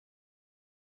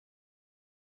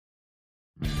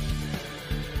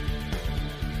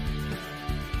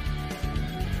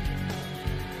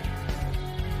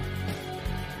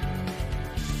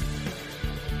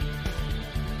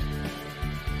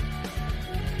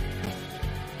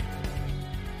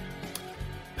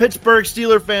Pittsburgh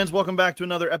Steelers fans, welcome back to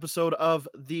another episode of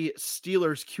the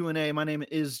Steelers Q&A. My name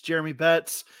is Jeremy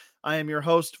Betts. I am your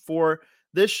host for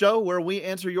this show where we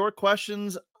answer your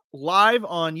questions live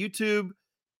on YouTube,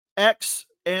 X,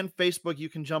 and Facebook. You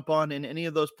can jump on in any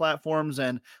of those platforms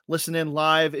and listen in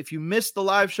live. If you missed the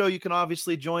live show, you can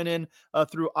obviously join in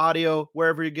through audio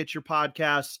wherever you get your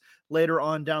podcasts later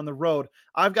on down the road.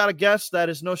 I've got a guest that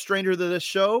is no stranger to this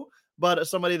show, but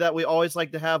somebody that we always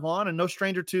like to have on, and no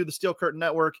stranger to the Steel Curtain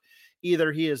Network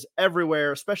either. He is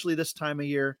everywhere, especially this time of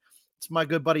year. It's my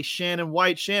good buddy Shannon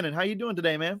White. Shannon, how you doing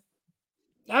today, man?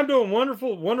 I'm doing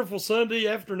wonderful Sunday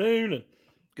afternoon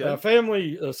and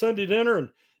family Sunday dinner. And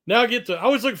now I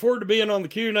always look forward to being on the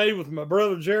Q&A with my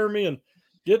brother Jeremy and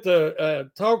get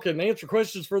to talk and answer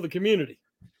questions for the community.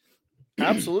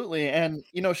 Absolutely. And,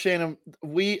 Shannon,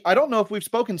 I don't know if we've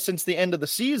spoken since the end of the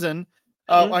season.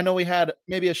 I know we had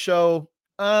maybe a show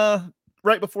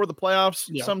right before the playoffs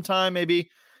sometime, maybe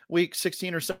week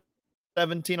 16 or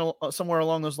 17, somewhere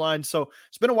along those lines. So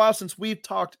it's been a while since we've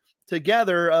talked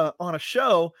together on a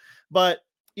show, but,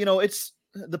 it's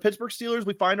the Pittsburgh Steelers.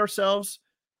 We find ourselves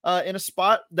in a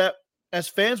spot that as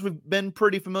fans, we've been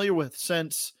pretty familiar with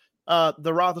since the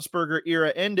Roethlisberger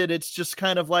era ended. It's just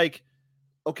kind of like,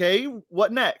 okay,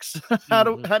 what next? How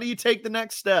do you take the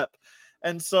next step?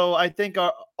 And so I think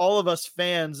all of us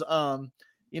fans, those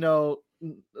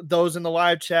in the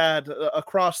live chat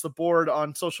across the board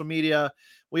on social media,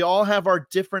 we all have our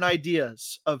different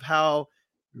ideas of how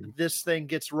this thing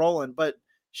gets rolling. But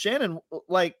Shannon,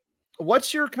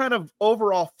 what's your kind of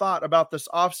overall thought about this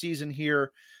offseason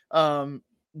here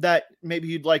that maybe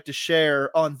you'd like to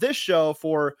share on this show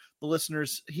for the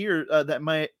listeners here that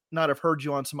might not have heard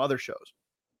you on some other shows?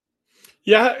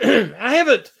 Yeah, I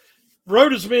haven't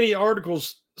wrote as many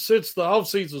articles since the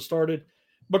offseason started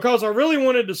because I really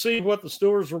wanted to see what the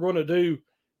Steelers were going to do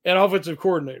at offensive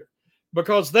coordinator,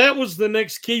 because that was the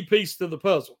next key piece to the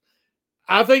puzzle.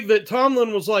 I think that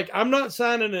Tomlin was like, I'm not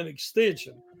signing an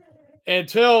extension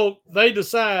until they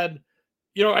decide,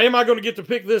 am I going to get to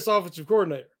pick this offensive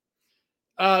coordinator?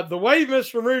 The way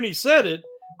Mr. Rooney said it,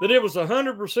 that it was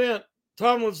 100%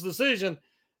 Tomlin's decision,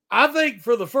 I think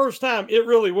for the first time it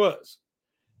really was.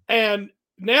 And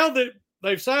now that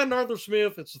they've signed Arthur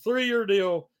Smith, it's a 3-year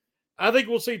deal. I think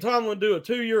we'll see Tomlin do a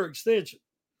 2-year extension.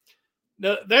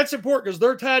 Now, that's important because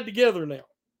they're tied together now.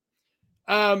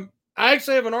 I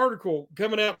actually have an article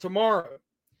coming out tomorrow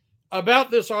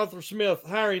about this Arthur Smith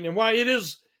hiring and why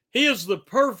he is the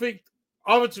perfect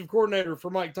offensive coordinator for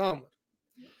Mike Tomlin.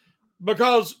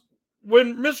 Because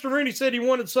when Mr. Rooney said he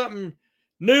wanted something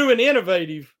new and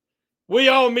innovative, we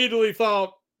all immediately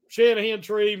thought Shanahan,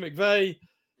 Tree, McVay.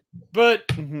 But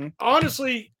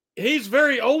honestly, he's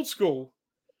very old school,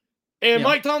 and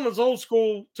Mike Tomlin's old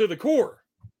school to the core.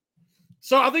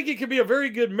 So I think it could be a very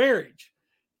good marriage.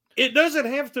 It doesn't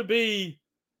have to be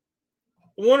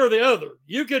one or the other.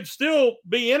 You could still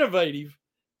be innovative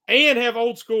and have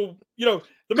old school. The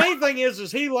main thing is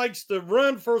he likes to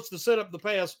run first to set up the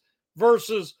pass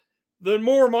versus the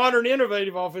more modern,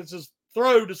 innovative offenses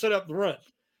throw to set up the run.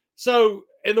 So,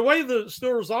 and the way the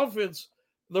Steelers offense,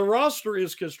 the roster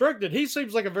is constructed, he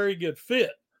seems like a very good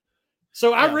fit.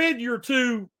 So I read your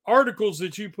 2 articles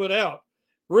that you put out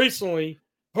recently,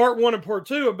 part 1 and part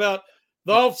 2, about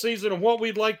the offseason and what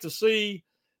we'd like to see.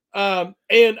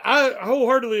 And I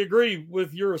wholeheartedly agree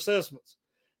with your assessments.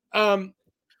 I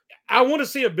want to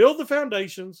see build the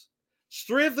foundations,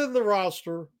 strengthen the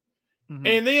roster,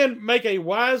 and then make a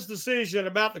wise decision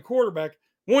about the quarterback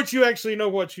once you actually know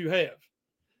what you have.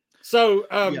 So,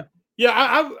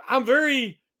 I'm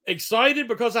very excited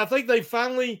because I think they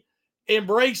finally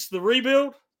embraced the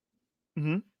rebuild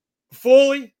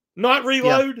fully, not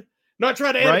reload, not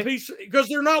try to add a piece, because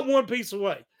they're not one piece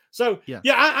away. So,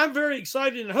 I'm very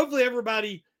excited, and hopefully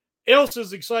everybody else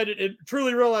is excited and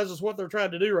truly realizes what they're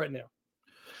trying to do right now.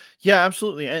 Yeah,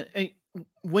 absolutely. And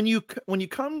when you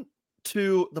come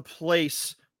to the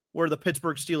place where the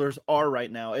Pittsburgh Steelers are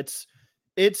right now, it's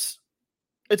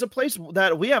a place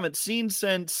that we haven't seen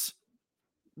since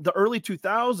the early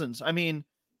 2000s. I mean,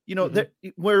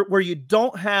 where you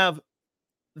don't have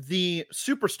the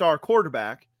superstar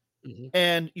quarterback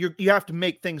and you have to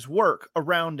make things work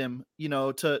around him,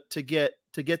 to get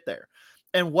there.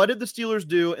 And what did the Steelers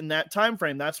do in that time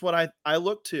frame? That's what I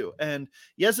look to. And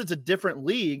yes, it's a different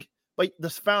league, but the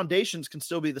foundations can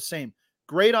still be the same.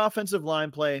 Great offensive line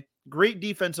play, great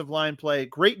defensive line play,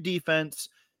 great defense.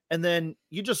 And then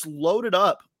you just load it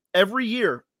up every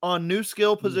year on new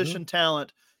skill position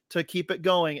talent to keep it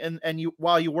going. And you,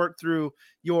 while you work through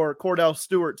your Cordell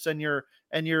Stewarts and your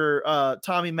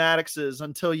Tommy Maddoxes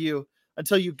until you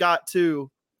got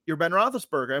to you're Ben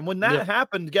Roethlisberger. And when that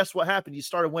happened, guess what happened? You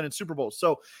started winning Super Bowls.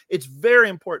 So it's very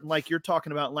important, like you're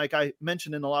talking about, like I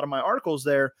mentioned in a lot of my articles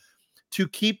there, to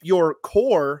keep your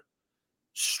core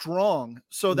strong.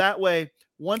 So that way,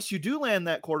 once you do land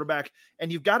that quarterback,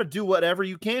 and you've got to do whatever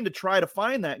you can to try to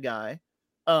find that guy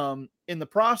in the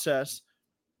process,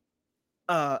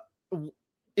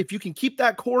 if you can keep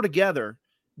that core together,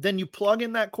 then you plug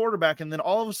in that quarterback, and then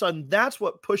all of a sudden that's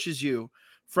what pushes you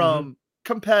from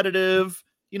competitive,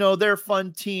 they're a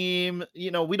fun team, we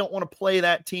don't want to play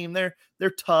that team, they're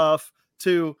tough,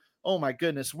 to, oh my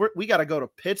goodness, we got to go to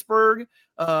Pittsburgh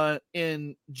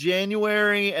in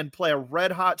January and play a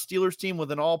red hot Steelers team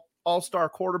with an all-star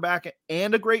quarterback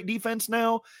and a great defense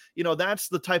now. That's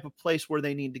the type of place where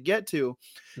they need to get to.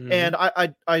 And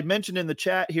I mentioned in the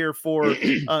chat here for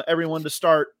everyone to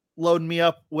start loading me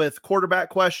up with quarterback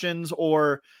questions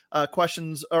or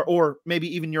questions or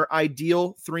maybe even your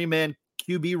ideal 3-man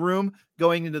QB room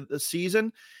going into the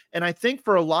season. And I think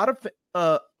for a lot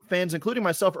of fans, including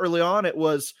myself early on, it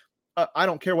was, I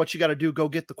don't care what you got to do, go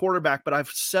get the quarterback. But I've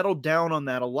settled down on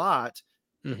that a lot.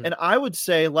 And I would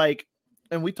say, like,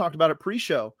 and we talked about it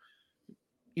pre-show,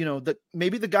 that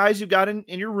maybe the guys you got in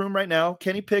your room right now,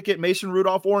 Kenny Pickett, Mason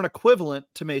Rudolph, or an equivalent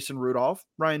to Mason Rudolph,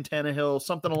 Ryan Tannehill,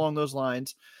 something along those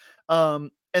lines. And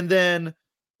then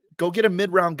go get a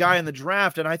mid-round guy in the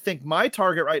draft. And I think my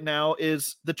target right now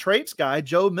is the traits guy,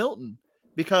 Joe Milton,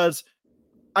 because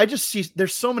I just see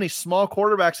there's so many small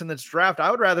quarterbacks in this draft.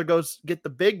 I would rather go get the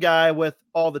big guy with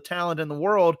all the talent in the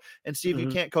world and see if you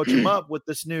can't coach him up with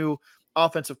this new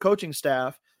offensive coaching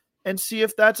staff, and see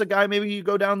if that's a guy maybe you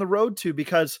go down the road to,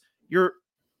 because you're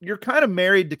kind of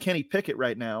married to Kenny Pickett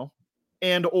right now,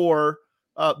 and or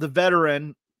the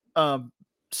veteran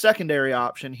secondary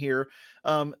option here.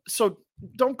 So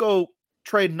don't go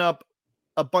trading up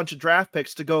a bunch of draft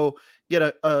picks to go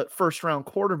get a first round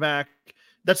quarterback.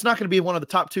 That's not going to be one of the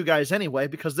top 2 guys anyway,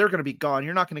 because they're going to be gone.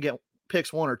 You're not going to get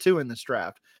picks 1 or 2 in this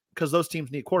draft because those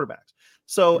teams need quarterbacks.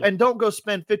 So, and don't go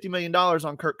spend $50 million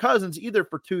on Kirk Cousins either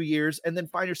for 2 years and then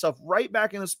find yourself right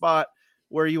back in the spot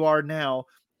where you are now.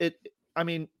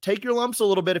 Take your lumps a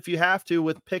little bit if you have to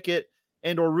with Pickett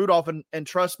and or Rudolph, and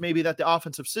trust maybe that the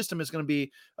offensive system is going to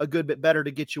be a good bit better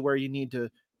to get you where you need to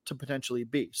potentially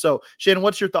be. So, Shannon,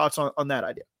 what's your thoughts on that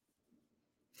idea?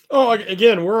 Oh,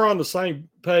 again, we're on the same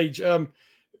page.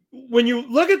 When you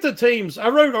look at the teams, I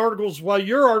wrote articles while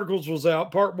your articles was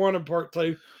out, part 1 and part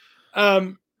 2.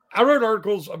 I wrote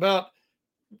articles about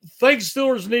things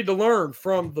Steelers need to learn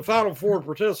from the Final Four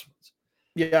participants.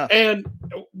 Yeah. And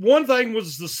one thing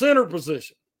was the center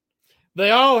position.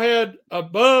 They all had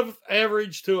above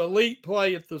average to elite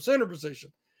play at the center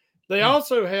position. They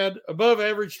also had above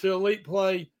average to elite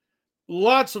play,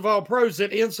 lots of all pros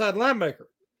at inside linebacker.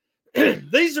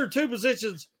 These are 2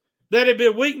 positions that have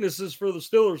been weaknesses for the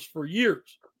Steelers for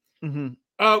years. When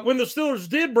the Steelers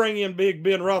did bring in Big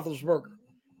Ben Roethlisberger,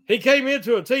 he came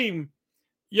into a team,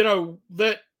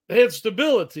 that had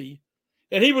stability,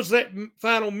 and he was that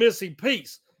final missing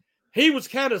piece. He was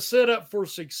kind of set up for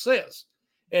success.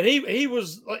 And he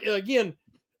was, again,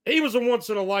 he was a once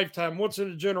in a lifetime, once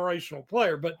in a generational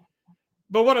player. But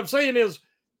what I'm saying is,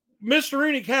 Mr.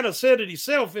 Rooney kind of said it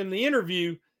himself in the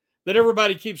interview that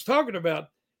everybody keeps talking about.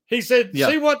 He said,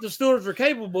 see what the Steelers are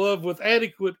capable of with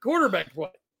adequate quarterback play.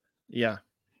 Yeah.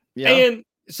 And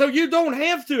so you don't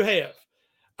have to have.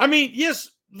 Yes,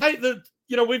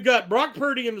 we've got Brock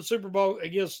Purdy in the Super Bowl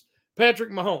against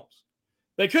Patrick Mahomes.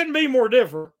 They couldn't be more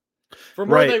different from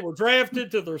where they were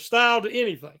drafted to their style to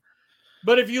anything.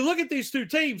 But if you look at these 2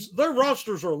 teams, their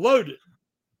rosters are loaded.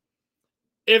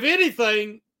 If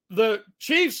anything, the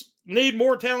Chiefs need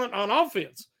more talent on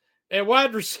offense and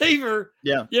wide receiver.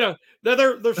 Yeah.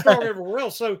 They're strong everywhere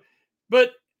else. So,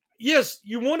 but yes,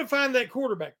 you want to find that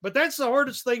quarterback, but that's the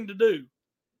hardest thing to do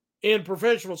in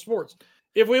professional sports.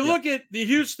 If we look at the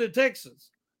Houston Texans,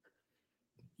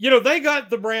 they got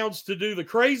the Browns to do the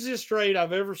craziest trade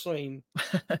I've ever seen.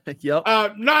 I ain't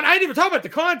even talking about the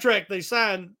contract they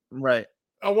signed. Right.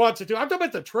 Watson to. I'm talking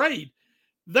about the trade.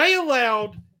 They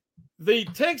allowed the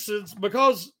Texans,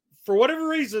 because for whatever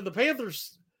reason, the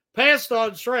Panthers passed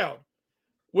on Stroud,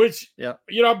 which,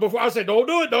 before I said, don't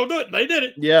do it. And they did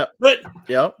it. Yeah. But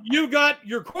you got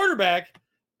your quarterback,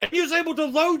 and he was able to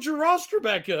load your roster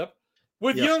back up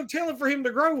with young talent for him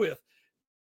to grow with.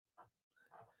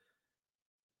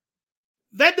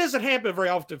 That doesn't happen very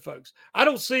often, folks. I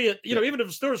don't see it. Even if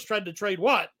the Steelers tried to trade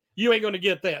Watt, you ain't going to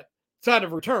get that kind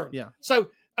of return. Yeah. So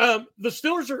the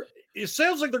Steelers it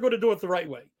sounds like they're going to do it the right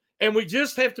way. And we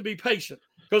just have to be patient,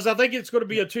 because I think it's going to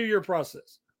be a 2-year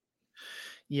process.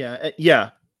 Yeah.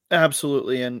 Yeah,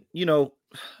 absolutely. And,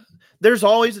 there's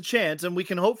always a chance, and we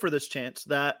can hope for this chance,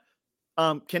 that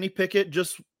Kenny Pickett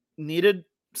just needed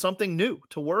something new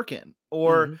to work in,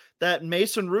 or that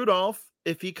Mason Rudolph,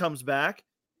 if he comes back,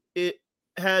 it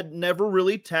had never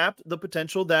really tapped the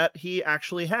potential that he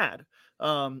actually had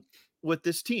with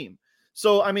this team.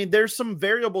 So, I mean, there's some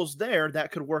variables there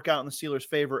that could work out in the Steelers'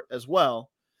 favor as well.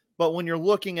 But when you're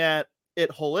looking at it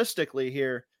holistically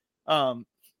here,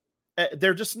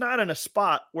 they're just not in a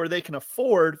spot where they can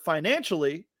afford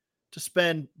financially to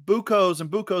spend bucos and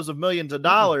bucos of millions of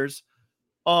dollars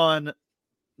on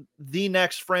the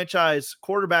next franchise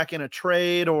quarterback in a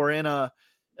trade or in a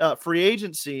free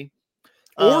agency.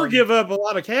 Or give up a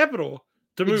lot of capital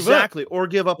to move up. Exactly. Or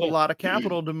give up a lot of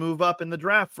capital to move up in the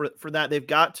draft for that. They've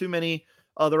got too many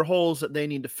other holes that they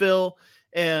need to fill.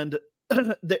 And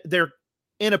they're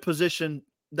in a position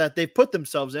that they've put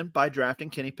themselves in by drafting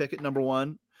Kenny Pickett, number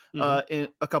one, in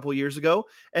a couple of years ago,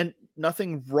 and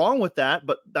nothing wrong with that,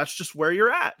 but that's just where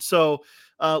you're at. So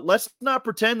let's not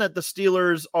pretend that the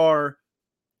Steelers are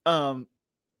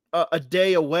a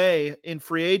day away in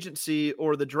free agency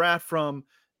or the draft from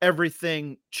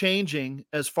everything changing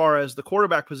as far as the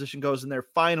quarterback position goes, and they're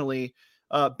finally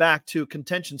back to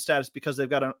contention status because they've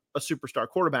got a superstar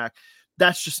quarterback.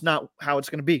 That's just not how it's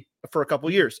going to be for a couple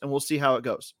of years, and we'll see how it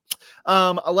goes.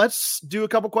 Let's do a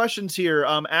couple questions here.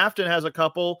 Afton has a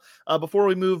couple. Before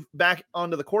we move back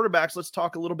onto the quarterbacks, let's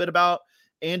talk a little bit about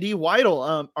Andy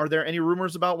Weidl. Are there any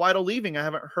rumors about Weidl leaving? I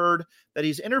haven't heard that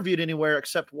he's interviewed anywhere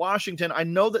except Washington. I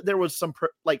know that there was some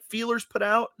feelers put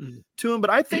out to him, but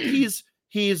I think he's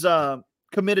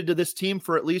committed to this team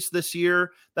for at least this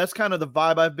year. That's kind of the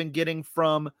vibe I've been getting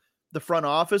from the front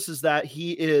office, is that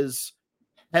he is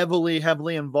heavily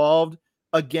involved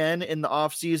again in the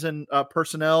offseason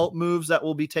personnel moves that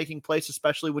will be taking place,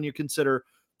 especially when you consider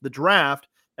the draft.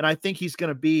 And I think he's going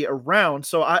to be around.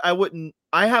 So I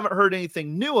haven't heard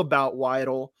anything new about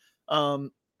Weidl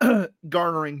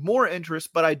garnering more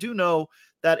interest, but I do know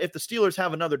that if the Steelers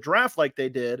have another draft like they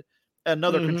did,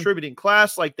 another contributing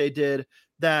class like they did,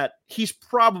 that he's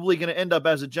probably going to end up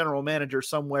as a general manager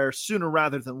somewhere sooner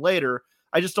rather than later.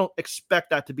 I just don't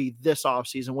expect that to be this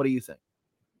offseason. What do you think?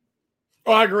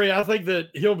 Oh, I agree. I think that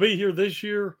he'll be here this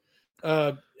year.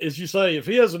 As you say, if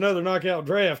he has another knockout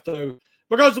draft, though,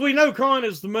 because we know Khan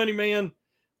is the money man.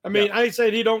 I mean, I ain't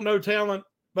saying he don't know talent,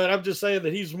 but I'm just saying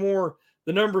that he's more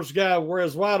the numbers guy,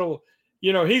 whereas Weidl,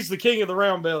 he's the king of the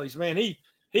round bellies, man.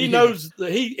 He knows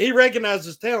that he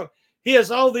recognizes talent. He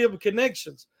has all the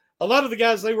connections. A lot of the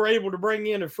guys they were able to bring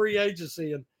in free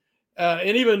agency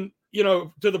and even,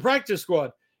 to the practice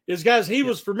squad is guys he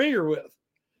was familiar with.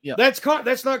 Yeah. That's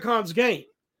not Khan's game.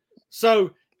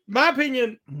 So my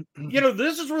opinion,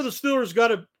 this is where the Steelers got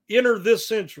to enter this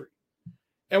century.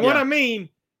 And what I mean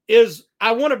is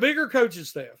I want a bigger coaching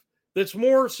staff that's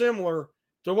more similar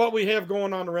to what we have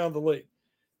going on around the league.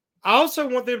 I also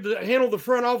want them to handle the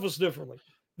front office differently.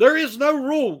 There is no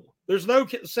rule. There's no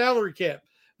salary cap.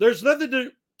 There's nothing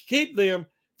to keep them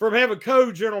from having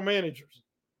co-general managers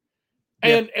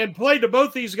and play to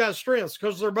both these guys' strengths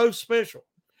because they're both special.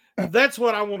 That's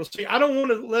what I want to see. I don't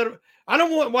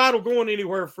want Weidl going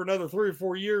anywhere for another 3 or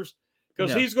 4 years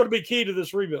because he's going to be key to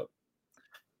this rebuild.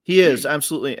 He is,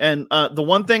 absolutely. And the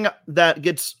one thing that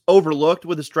gets overlooked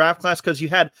with this draft class, because you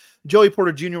had Joey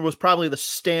Porter Jr. was probably the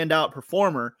standout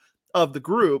performer of the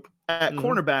group at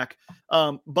cornerback.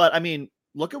 But, I mean,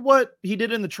 look at what he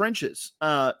did in the trenches.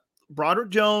 Broderick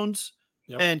Jones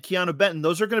and Keanu Benton,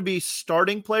 those are going to be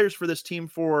starting players for this team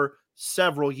for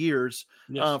several years,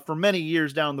 for many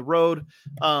years down the road.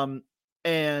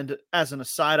 And as an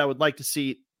aside, I would like to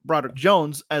see Broderick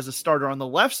Jones as a starter on the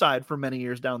left side for many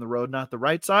years down the road, not the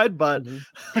right side, but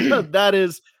that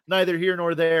is neither here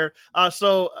nor there.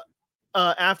 So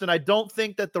Afton, I don't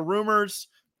think that the rumors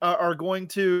are going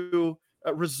to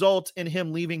result in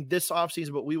him leaving this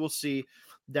offseason, but we will see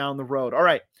down the road. All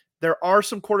right. There are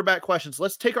some quarterback questions.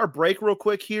 Let's take our break real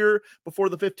quick here before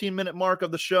the 15-minute mark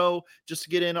of the show, just to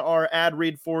get in our ad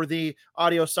read for the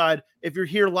audio side. If you're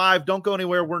here live, don't go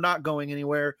anywhere. We're not going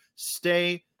anywhere.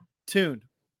 Stay tuned.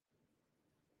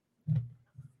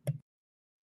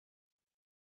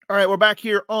 All right, we're back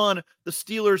here on the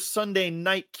Steelers Sunday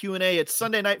night Q&A. It's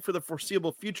Sunday night for the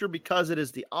foreseeable future because it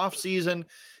is the off season,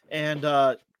 and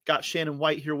got Shannon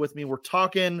White here with me. We're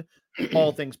talking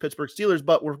all things Pittsburgh Steelers,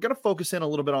 but we're going to focus in a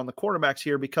little bit on the quarterbacks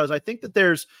here because I think that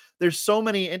there's so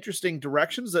many interesting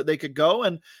directions that they could go,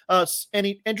 and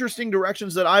any interesting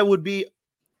directions that I would be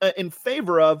in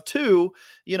favor of too.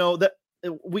 That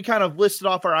we kind of listed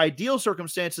off our ideal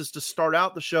circumstances to start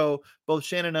out the show, both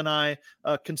Shannon and I,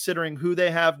 considering who they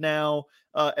have now,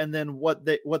 and then what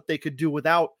they could do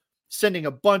without sending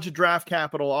a bunch of draft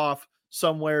capital off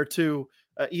somewhere to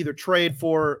either trade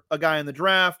for a guy in the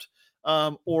draft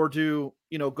or to,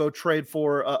 go trade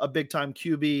for a big time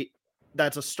QB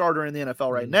that's a starter in the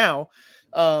NFL right now.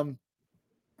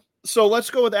 So let's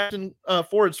go with Ashton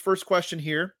Ford's first question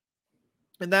here.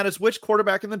 And that is, which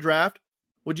quarterback in the draft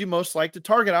would you most like to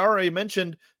target? I already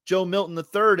mentioned Joe Milton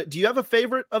III. Do you have a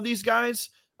favorite of these guys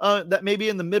that maybe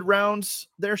in the mid rounds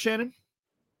there, Shannon?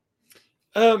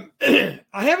 I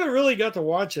haven't really got to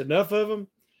watch enough of them.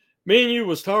 Me and you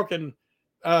was talking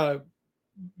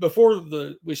before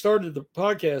we started the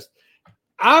podcast.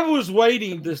 I was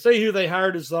waiting to see who they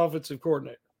hired as the offensive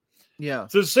coordinator. Yeah.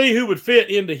 To see who would fit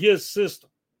into his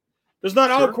system. Because not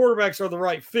all quarterbacks are the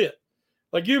right fit.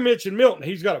 Like you mentioned Milton,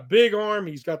 he's got a big arm.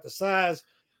 He's got the size.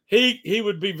 He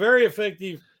would be very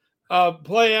effective.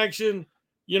 Play action,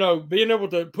 being able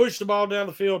to push the ball down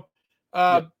the field.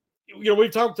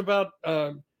 We've talked about.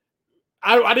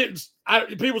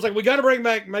 People say we got to bring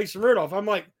back Mason Rudolph. I'm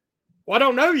like, well, I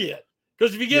don't know yet,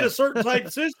 because if you get a certain type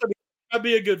of system, that'd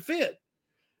be a good fit.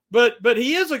 But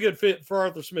he is a good fit for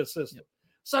Arthur Smith's system.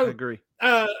 So I agree.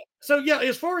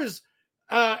 As far as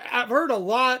I've heard a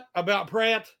lot about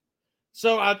Pratt,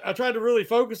 so I tried to really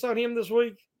focus on him this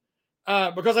week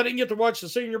because I didn't get to watch the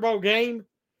Senior Bowl game.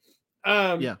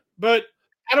 But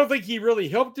I don't think he really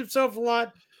helped himself a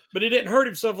lot, but he didn't hurt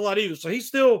himself a lot either. So he's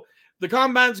still, the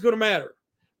combine's going to matter.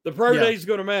 The pro day is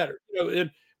going to matter.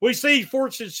 And we see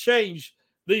fortunes change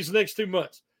these next 2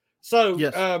 months. So,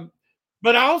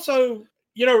 but I also,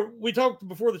 we talked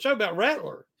before the show about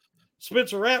Rattler,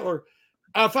 Spencer Rattler,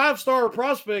 a 5-star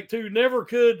prospect who never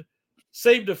could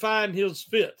seem to find his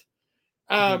fit.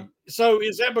 So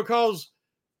is that because,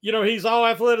 he's all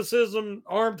athleticism,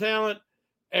 arm talent,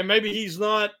 and maybe he's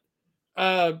not,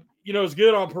 as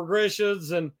good on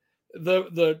progressions and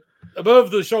the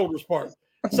above the shoulders part?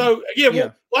 So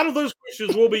a lot of those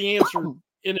questions will be answered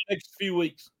in the next few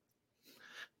weeks.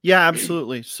 Yeah,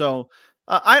 absolutely. So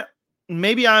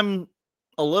I'm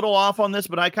a little off on this,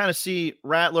 but I kind of see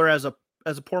Rattler as a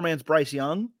poor man's Bryce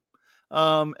Young.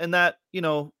 And that,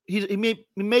 he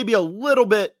may be a little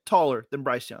bit taller than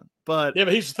Bryce Young, but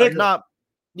he's thicker.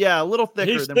 A little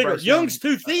thicker than Bryce Young's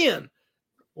too thin.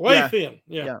 Way thin.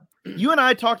 Yeah. You and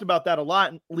I talked about that a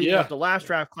lot leading up to last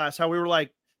draft class, how we were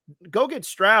like, go get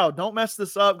Stroud. Don't mess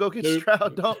this up. Go get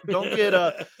Stroud.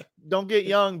 Don't get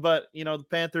Young. But the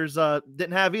Panthers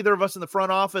didn't have either of us in the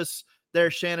front office there,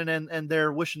 Shannon, and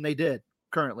they're wishing they did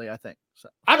currently, I think. So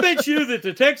I bet you that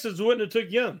the Texans wouldn't have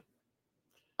took Young.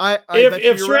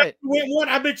 If Stroud right. went one,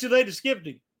 I bet you they'd have skipped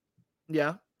him.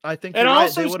 Yeah, I think. And right.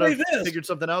 also they would have this. figured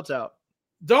something else out.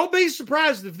 Don't be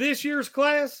surprised if this year's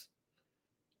class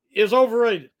is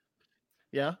overrated.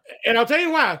 Yeah. And I'll tell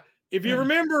you why. If you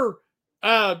remember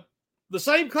the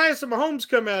same class that Mahomes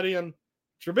come out in,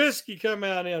 Trubisky come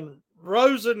out in,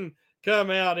 Rosen come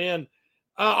out in,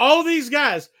 all these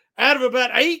guys, out of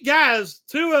about 8 guys,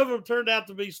 2 of them turned out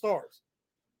to be stars.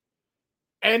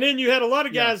 And then you had a lot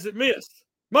of guys that missed,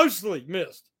 mostly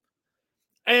missed.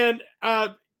 And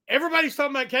everybody's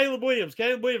talking about Caleb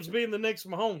Williams being the next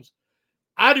Mahomes.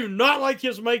 I do not like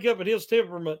his makeup and his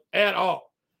temperament at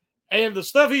all. And the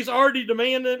stuff he's already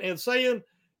demanding and saying,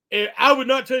 I would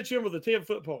not touch him with a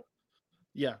 10-foot pole.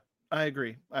 Yeah, I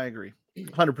agree. 100%.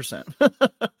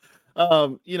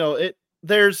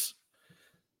 There's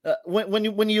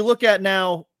when you look at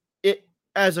now it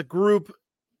as a group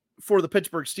for the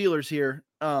Pittsburgh Steelers here,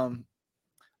 when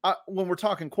we're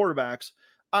talking quarterbacks,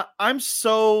 I'm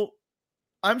so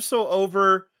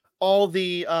over all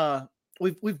the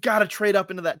we've got to trade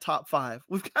up into that top 5.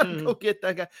 We've got to go get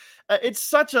that guy. It's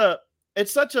such a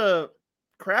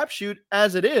crapshoot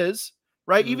as it is,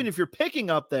 right? Even if you're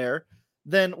picking up there,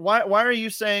 then why are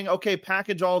you saying, okay,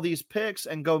 package all these picks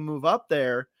and go move up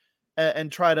there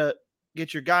and try to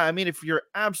get your guy? I mean, if you're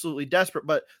absolutely desperate,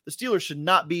 but the Steelers should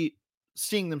not be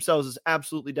seeing themselves as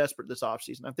absolutely desperate this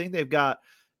offseason. I think they've got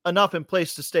enough in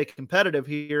place to stay competitive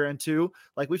here and to,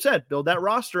 like we've said, build that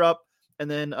roster up and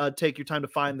then take your time to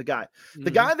find the guy. The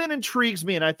guy that intrigues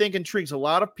me, and I think intrigues a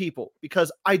lot of people,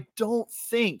 because I don't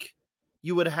think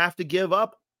you would have to give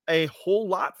up a whole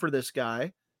lot for this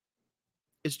guy,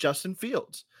 is Justin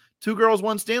Fields. 2 Girls,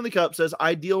 1 Stanley Cup says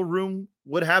ideal room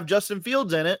would have Justin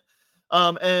Fields in it.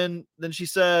 And then she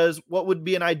says, what would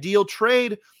be an ideal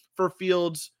trade for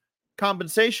Fields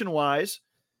compensation wise?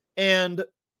 And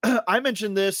I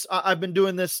mentioned this. I've been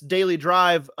doing this daily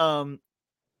drive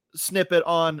snippet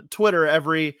on Twitter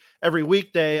every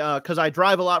weekday because I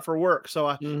drive a lot for work. So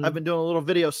I've been doing a little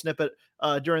video snippet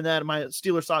during that, my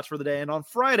Steelers thoughts for the day. And on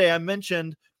Friday, I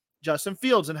mentioned Justin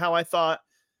Fields and how I thought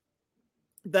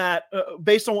that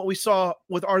based on what we saw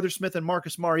with Arthur Smith and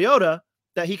Marcus Mariota,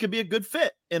 that he could be a good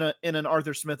fit in an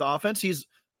Arthur Smith offense. He's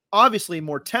obviously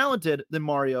more talented than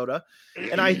Mariota,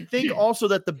 and I think also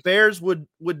that the Bears would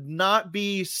not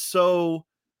be so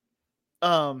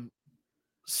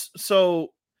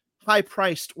high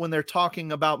priced when they're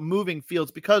talking about moving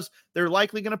Fields, because they're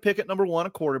likely going to pick at number 1 a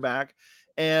quarterback,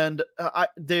 and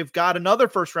they've got another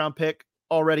first round pick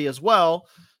already as well.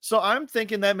 So I'm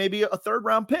thinking that maybe a third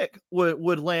round pick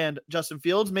would land Justin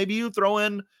Fields. Maybe you throw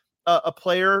in a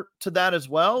player to that as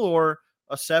well, or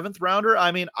a 7th rounder.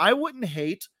 I mean, I wouldn't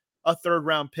hate a 3rd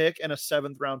round pick and a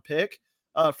 7th round pick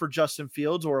for Justin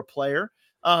Fields or a player.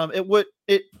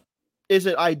 Is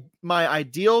it my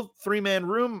ideal 3-man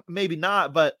room? Maybe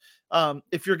not, but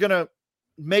if you're going to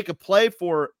make a play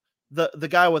for the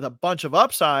guy with a bunch of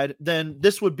upside, then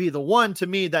this would be the one to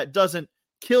me that doesn't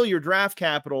kill your draft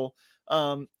capital,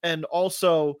 and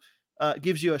also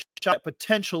gives you a shot at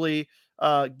potentially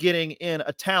getting in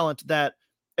a talent that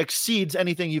exceeds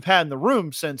anything you've had in the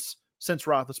room since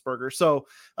Roethlisberger. So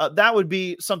that would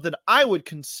be something I would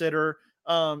consider.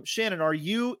 Shannon, are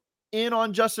you in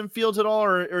on Justin Fields at all,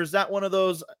 or is that one of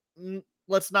those,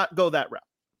 let's not go that route?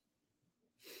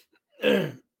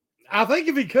 I think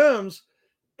if he comes,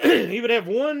 he would have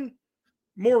one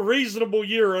more reasonable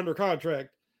year under contract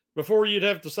before you'd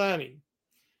have to sign him.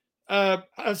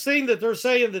 I've seen that they're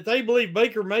saying that they believe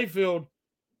Baker Mayfield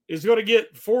is going to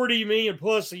get $40 million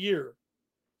plus a year.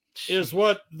 Is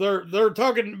what they're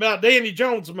talking about. Danny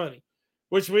Jones money,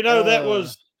 which we know that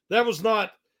was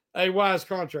not a wise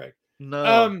contract.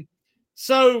 No.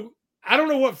 So I don't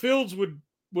know what Fields would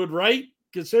rate,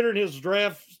 considering his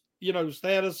draft,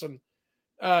 status, and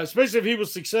especially if he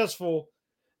was successful.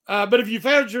 But if you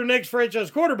found your next franchise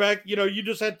quarterback, you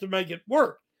just have to make it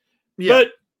work. Yeah.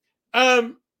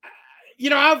 But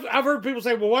I've heard people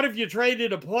say, well, what if you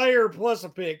traded a player plus a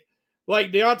pick,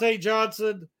 like Deontay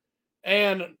Johnson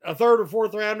and a 3rd or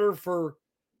 4th rounder for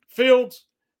Fields?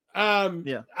 I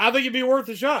think it'd be worth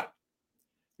a shot.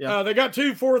 Yeah. They got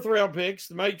 2 4th round picks.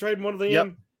 They might trade one of them.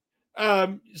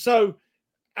 Yep.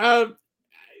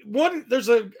 There's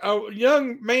a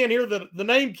young man here that the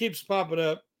name keeps popping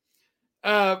up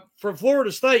from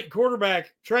Florida State,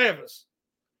 quarterback Travis.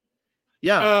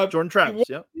 Yeah, Jordan Travis.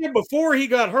 Yeah. Before he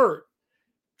got hurt,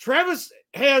 Travis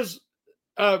has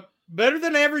better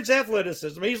than average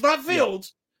athleticism. He's not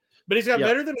Fields, but he's got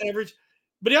better than average.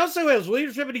 But he also has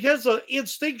leadership, and he has an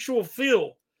instinctual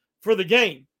feel for the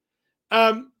game.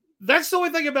 That's the only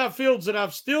thing about Fields that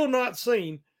I've still not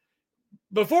seen.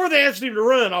 Before, they asked him to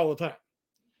run all the time.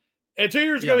 And 2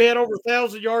 years ago, he had over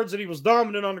 1,000 yards, and he was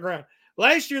dominant on the ground.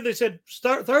 Last year, they said,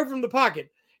 throw from the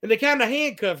pocket. And they kind of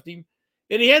handcuffed him.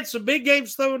 And he had some big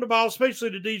games throwing the ball,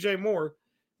 especially to DJ Moore.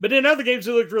 But in other games,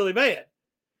 he looked really bad.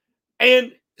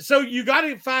 And so you got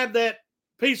to find that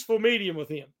peaceful medium with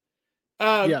him.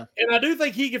 And I do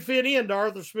think he could fit into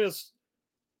Arthur Smith's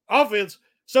offense.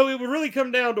 So it would really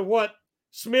come down to what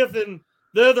Smith and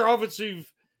the other offensive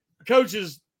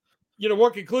coaches,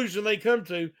 what conclusion they come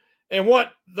to and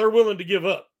what they're willing to give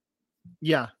up.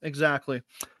 Yeah, exactly.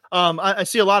 I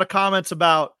see a lot of comments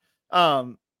about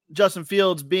Justin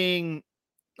Fields being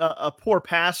a poor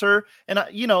passer, and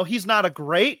he's not a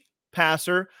great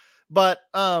passer, but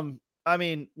I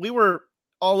mean, we were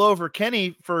all over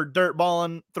Kenny for dirt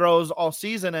balling throws all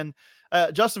season, and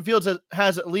Justin Fields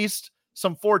has at least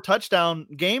some 4 touchdown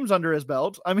games under his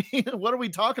belt. I mean, what are we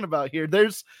talking about here?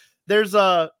 There's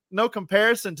no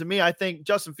comparison to me. I think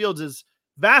Justin Fields is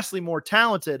vastly more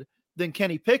talented than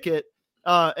Kenny Pickett,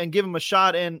 and give him a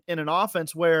shot in an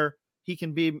offense where he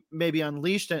can be maybe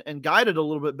unleashed and guided a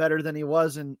little bit better than he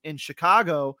was in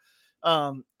Chicago.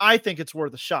 I think it's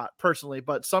worth a shot personally,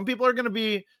 but some people are going to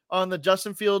be on the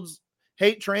Justin Fields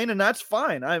hate train, and that's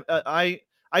fine.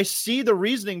 I see the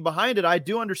reasoning behind it. I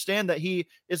do understand that he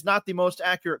is not the most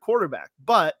accurate quarterback,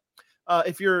 but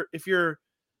if you're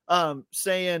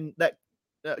saying that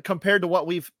compared to what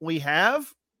we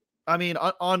have, I mean,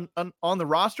 on the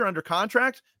roster under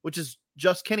contract, which is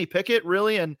just Kenny Pickett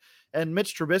really, and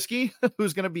Mitch Trubisky,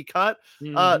 who's going to be cut.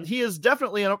 He is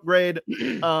definitely an upgrade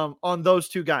on those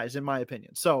 2 guys, in my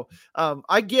opinion. So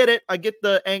I get it. I get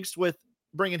the angst with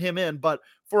bringing him in, but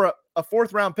for a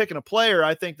 4th round pick and a player,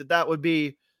 I think that would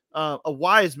be a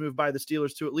wise move by the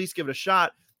Steelers to at least give it a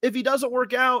shot. If he doesn't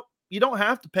work out, you don't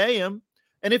have to pay him.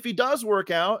 And if he does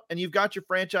work out and you've got your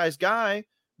franchise guy,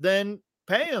 then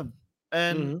pay him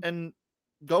and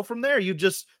go from there. You've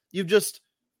just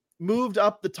moved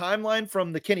up the timeline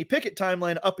from the Kenny Pickett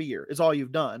timeline up a year is all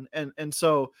you've done. And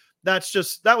so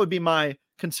that would be my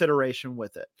consideration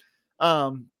with it.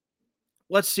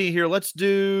 Let's see here. Let's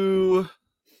do,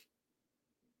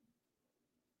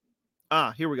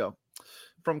 here we go.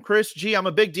 from Chris G. I'm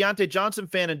a big Deontay Johnson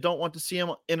fan and don't want to see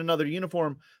him in another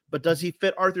uniform, but does he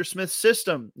fit Arthur Smith's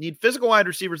system? Need physical wide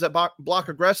receivers that block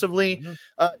aggressively.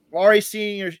 Already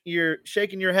seeing you're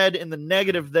shaking your head in the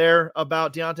negative there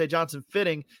about Deontay Johnson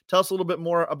fitting. Tell us a little bit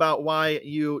more about why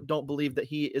you don't believe that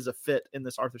he is a fit in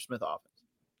this Arthur Smith offense.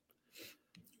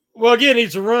 Well, again,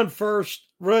 he's a run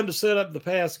to set up the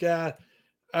pass guy.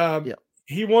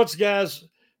 He wants guys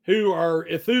who are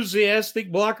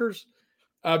enthusiastic blockers,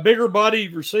 bigger body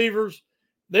receivers.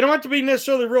 They don't have to be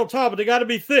necessarily real tall, but they got to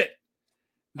be thick.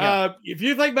 If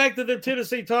you think back to the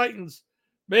Tennessee Titans,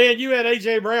 man, you had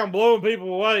A.J. Brown blowing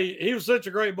people away. He was such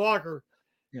a great blocker.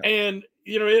 And,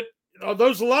 a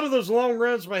lot of those long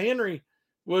runs by Henry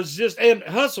was just, and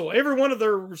hustle. Every one of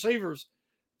their receivers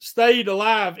stayed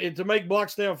alive and to make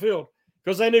blocks downfield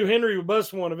because they knew Henry would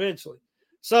bust one eventually.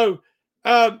 So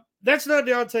that's not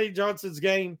Deontay Johnson's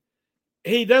game.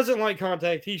 He doesn't like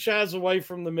contact. He shies away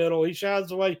from the middle. He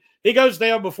shies away. He goes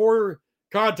down before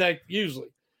contact usually.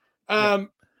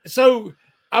 So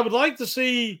I would like to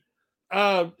see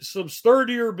some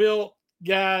sturdier built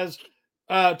guys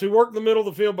to work the middle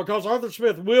of the field because Arthur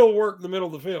Smith will work the middle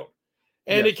of the field.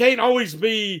 And it can't always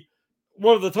be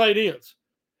one of the tight ends.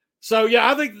 So,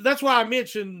 I think that's why I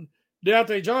mentioned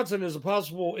Deontay Johnson as a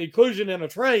possible inclusion in a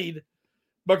trade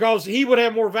because he would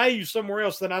have more value somewhere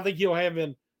else than I think he'll have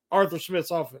in Arthur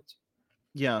Smith's offense.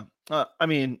 Yeah. I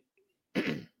mean,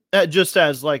 just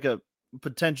as like a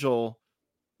potential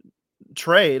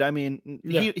trade, I mean,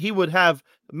 he would have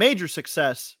major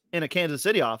success in a Kansas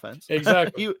City offense.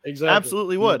 Exactly. He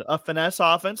absolutely would. A finesse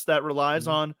offense that relies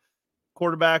on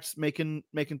quarterbacks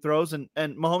making throws, and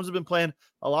Mahomes has been playing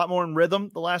a lot more in rhythm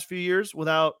the last few years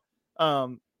without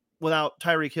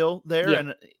Tyreek Hill there.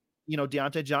 And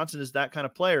Deontay Johnson is that kind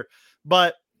of player.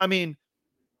 But I mean,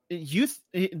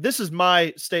 this is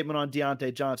my statement on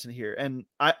Deontay Johnson here. And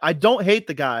I don't hate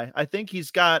the guy. I think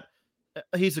he's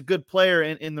a good player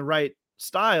in the right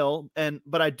style.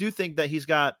 But I do think that he's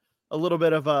got a little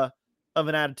bit of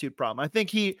an attitude problem. I think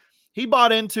he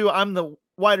bought into, I'm the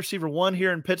wide receiver one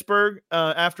here in Pittsburgh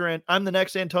after I'm the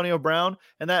next Antonio Brown.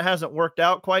 And that hasn't worked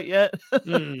out quite yet.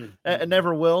 It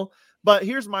never will. But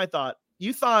here's my thought.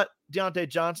 You thought Deontay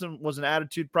Johnson was an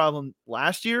attitude problem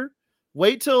last year.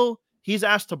 Wait till he's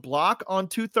asked to block on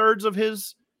 2/3 of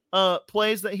his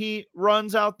plays that he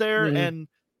runs out there and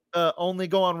only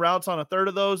go on routes on 1/3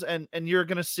 of those. And you're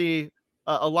going to see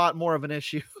a lot more of an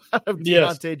issue out of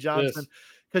Deontay Johnson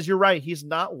because you're right. He's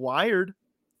not wired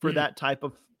for that type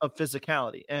of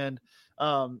physicality. And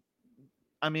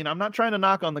I mean, I'm not trying to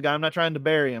knock on the guy. I'm not trying to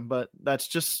bury him, but that's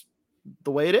just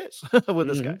the way it is with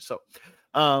this guy. So,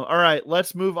 all right,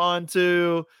 let's move on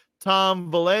to Tom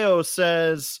Vallejo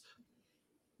says,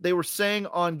 they were saying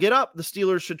on Get Up, the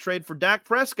Steelers should trade for Dak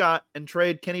Prescott and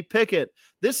trade Kenny Pickett.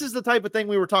 This is the type of thing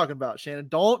we were talking about, Shannon.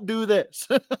 Don't do this.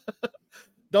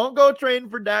 Don't go trading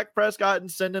for Dak Prescott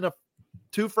and sending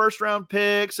 2 first-round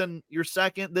picks and your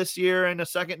second this year and a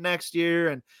second next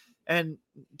year and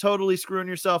totally screwing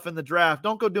yourself in the draft.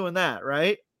 Don't go doing that,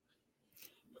 right?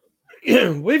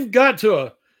 We've got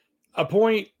to a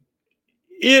point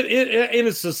in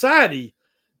a society,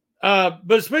 but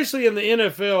especially in the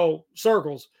NFL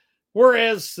circles,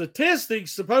 whereas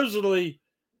statistics supposedly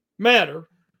matter,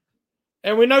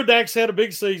 and we know Dak's had a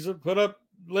big season,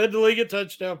 led the league in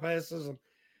touchdown passes,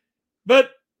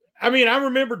 but I mean, I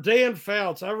remember Dan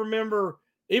Fouts, I remember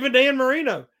even Dan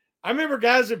Marino, I remember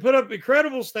guys that put up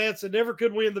incredible stats that never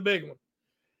could win the big one.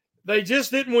 They just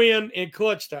didn't win in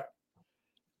clutch time.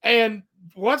 And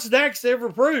what's Dak's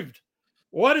ever proved?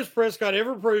 What has Prescott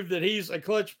ever proved that he's a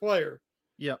clutch player?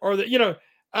 Yeah. Or that,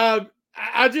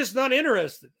 I'm just not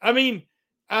interested. I mean,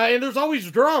 and there's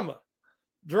always drama.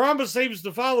 Drama seems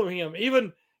to follow him.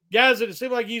 Even guys that it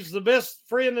seem like he's the best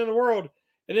friend in the world.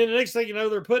 And then the next thing you know,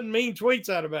 they're putting mean tweets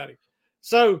out about him.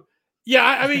 So,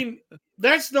 I mean,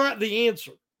 that's not the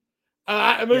answer.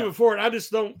 Moving forward, I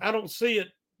don't see it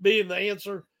being the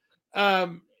answer. A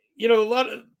lot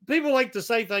of people like to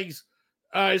say things,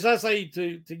 as I say,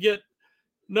 to get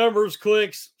numbers,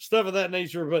 clicks, stuff of that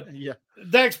nature. But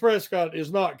Dak Prescott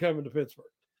is not coming to Pittsburgh.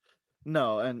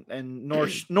 No, and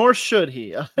nor should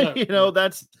he. No.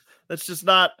 That's just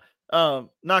not going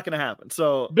to happen.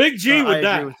 So Big G would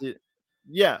die.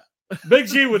 Yeah. Big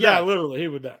G would die. Literally, he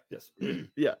would die. Yes.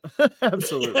 Yeah,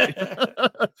 absolutely.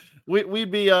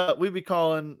 We'd be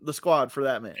calling the squad for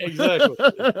that man. Exactly.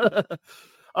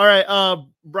 All right.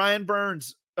 Brian Brown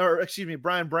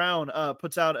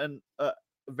puts out a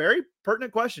very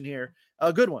pertinent question here.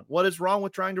 A good one. What is wrong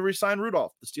with trying to re-sign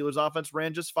Rudolph? The Steelers offense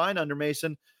ran just fine under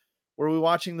Mason. Were we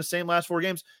watching the same last 4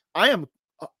 games? I am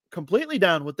completely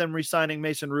down with them re-signing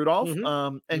Mason Rudolph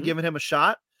and giving him a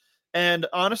shot. And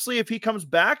honestly, if he comes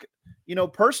back,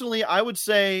 personally, I would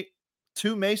say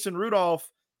to Mason Rudolph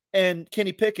and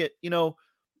Kenny Pickett,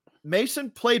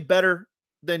 Mason played better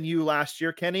than you last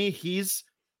year, Kenny. He's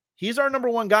our number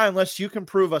one guy unless you can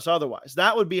prove us otherwise.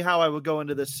 That would be how I would go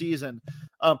into this season,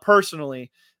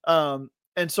 personally.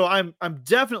 And so I'm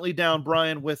definitely down,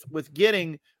 Brian, with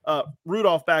getting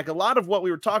Rudolph back. A lot of what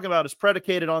we were talking about is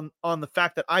predicated on the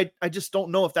fact that I just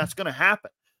don't know if that's going to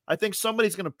happen. I think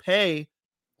somebody's going to pay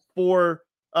for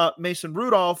Mason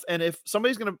Rudolph, and if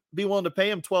somebody's going to be willing to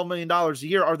pay him $12 million a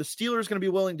year, are the Steelers going to be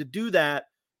willing to do that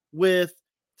with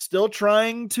still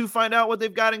trying to find out what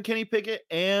they've got in Kenny Pickett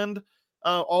and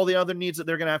all the other needs that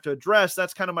they're going to have to address?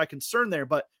 That's kind of my concern there.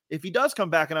 But if he does come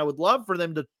back, and I would love for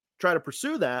them to try to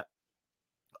pursue that,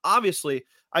 obviously,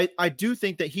 I do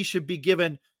think that he should be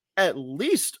given at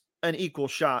least an equal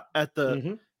shot at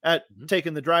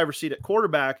taking the driver's seat at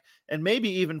quarterback, and maybe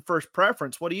even first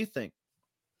preference. What do you think?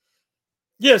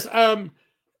 Yes, I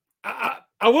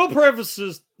will preface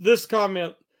this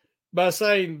comment by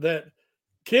saying that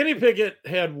Kenny Pickett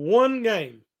had one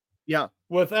game,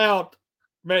 without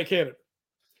Matt Canada,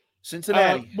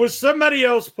 Cincinnati, with somebody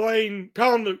else calling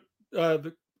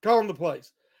the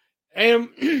plays,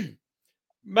 and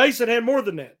Mason had more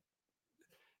than that,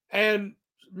 and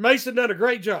Mason done a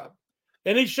great job,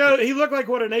 and he looked like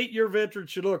what an 8-year veteran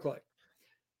should look like.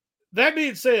 That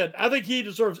being said, I think he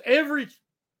deserves every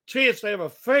chance to have a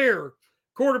fair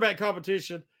quarterback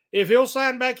competition if he'll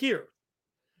sign back here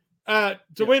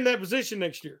to win that position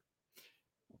next year.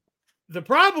 The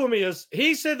problem is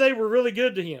he said they were really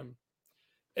good to him,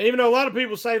 even though a lot of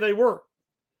people say they weren't.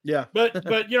 Yeah.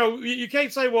 But you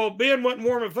can't say, well, Ben wasn't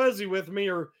warm and fuzzy with me,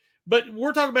 but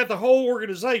we're talking about the whole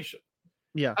organization.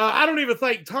 Yeah. I don't even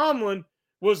think Tomlin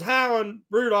was high on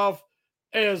Rudolph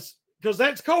because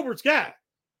that's Colbert's guy.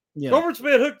 Yeah. Colbert's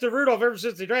been hooked to Rudolph ever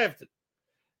since he drafted.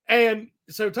 And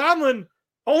so Tomlin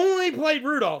only played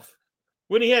Rudolph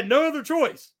when he had no other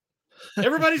choice.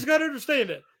 Everybody's got to understand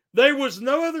that. There was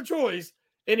no other choice,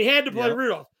 and he had to play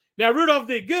Rudolph. Now, Rudolph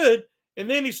did good, and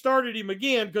then he started him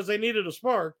again because they needed a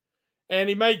spark, and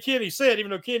he made Kenny sit,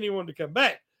 even though Kenny wanted to come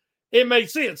back. It made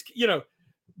sense,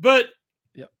 But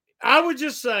I would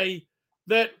just say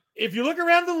that if you look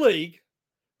around the league,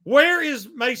 where is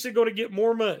Mason going to get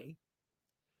more money?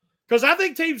 Because I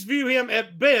think teams view him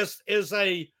at best as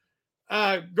a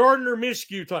Gardner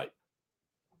Minshew type.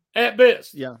 At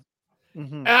best. Yeah.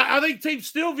 Mm-hmm. I think teams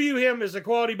still view him as a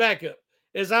quality backup,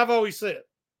 as I've always said.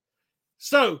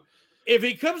 So if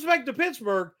he comes back to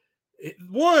Pittsburgh,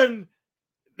 one,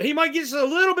 he might get a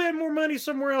little bit more money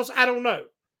somewhere else. I don't know.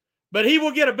 But he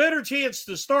will get a better chance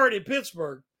to start in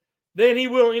Pittsburgh than he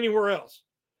will anywhere else.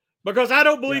 Because I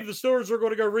don't believe the Steelers are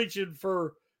going to go reaching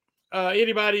for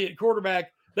anybody at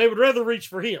quarterback. They would rather reach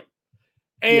for him.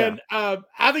 And I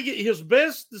think his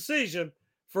best decision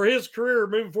for his career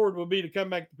moving forward will be to come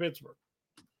back to Pittsburgh.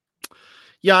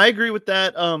 Yeah, I agree with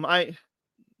that.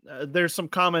 There's some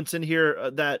comments in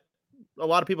here that a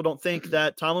lot of people don't think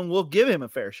that Tomlin will give him a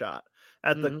fair shot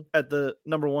at the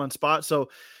number one spot. So,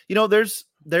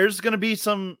 there's going to be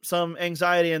some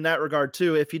anxiety in that regard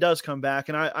too if he does come back,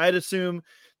 and I'd assume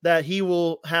that he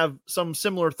will have some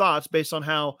similar thoughts based on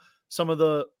how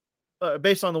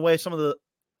based on the way some of the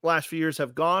last few years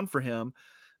have gone for him.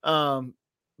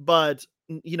 But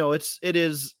it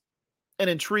is an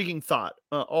intriguing thought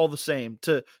all the same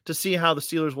to see how the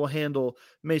Steelers will handle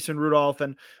Mason Rudolph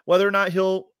and whether or not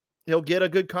he'll get a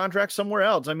good contract somewhere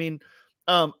else. I mean,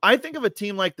 I think of a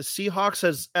team like the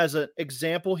Seahawks as an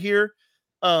example here.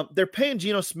 They're paying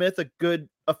Geno Smith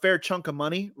a fair chunk of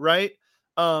money, right?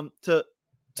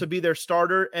 To be their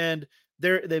starter, and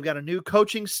they've got a new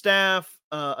coaching staff,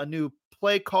 a new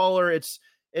play caller. It's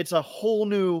a whole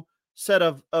new set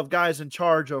of guys in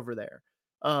charge over there.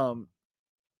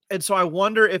 And so I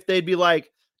wonder if they'd be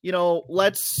like,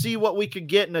 let's see what we could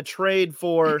get in a trade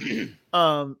for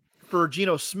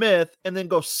Geno Smith, and then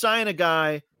go sign a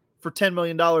guy for $10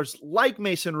 million like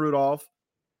Mason Rudolph,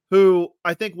 who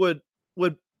I think would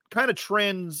kind of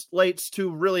translates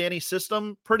to really any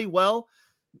system pretty well,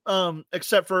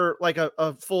 except for like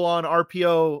a full-on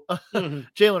RPO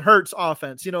Jalen Hurts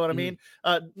offense. You know what I mean?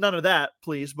 None of that,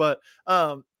 please. But,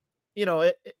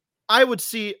 I could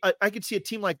see a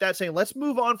team like that saying, let's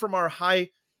move on from our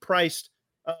high-priced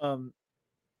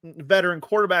veteran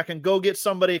quarterback and go get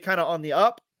somebody kind of on the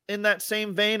up in that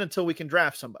same vein until we can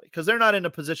draft somebody, because they're not in a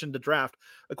position to draft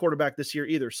a quarterback this year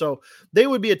either. So they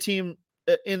would be a team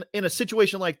in a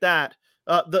situation like that.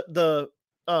 The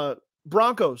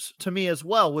Broncos, to me as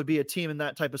well, would be a team in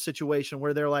that type of situation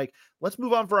where they're like, let's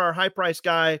move on for our high price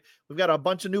guy. We've got a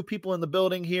bunch of new people in the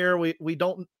building here. We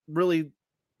don't really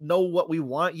know what we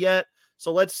want yet.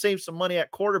 So let's save some money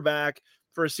at quarterback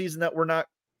for a season that we're not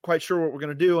quite sure what we're going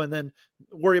to do, and then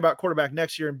worry about quarterback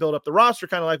next year and build up the roster,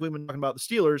 kind of like we've been talking about the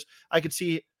Steelers. I could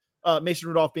see Mason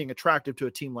Rudolph being attractive to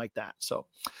a team like that. So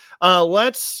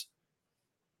let's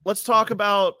talk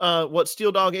about what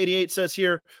Steel Dog 88 says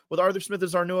here. With Arthur Smith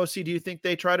as our new OC, do you think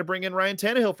they try to bring in Ryan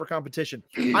Tannehill for competition?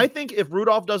 I think if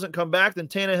Rudolph doesn't come back, then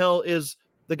Tannehill is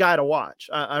the guy to watch.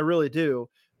 I really do,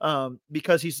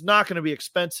 because he's not going to be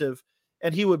expensive,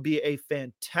 and he would be a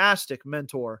fantastic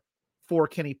mentor for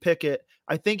Kenny Pickett.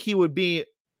 I think he would be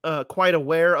quite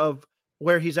aware of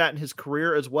where he's at in his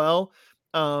career as well,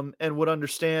 and would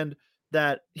understand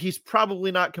that he's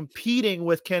probably not competing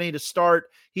with Kenny to start.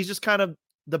 He's just kind of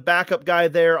the backup guy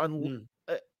there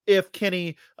if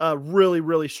Kenny really,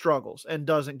 really struggles and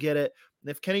doesn't get it.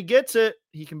 And if Kenny gets it,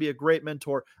 he can be a great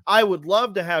mentor. I would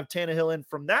love to have Tannehill in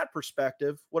from that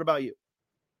perspective. What about you?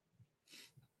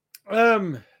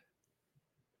 Now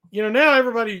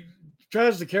everybody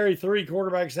tries to carry 3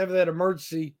 quarterbacks, have that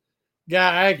emergency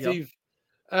guy active,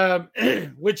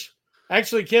 which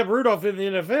actually kept Rudolph in the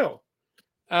NFL.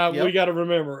 We got to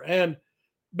remember.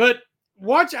 But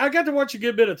I got to watch a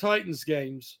good bit of Titans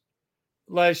games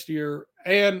last year,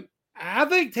 and I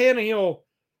think Tannehill,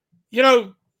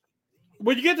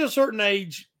 when you get to a certain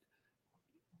age,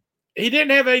 he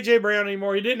didn't have A.J. Brown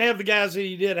anymore. He didn't have the guys that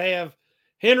he did have.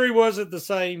 Henry wasn't the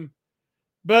same.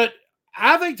 But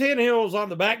I think Tannehill is on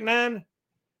the back nine,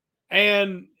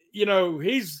 and,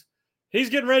 he's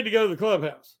getting ready to go to the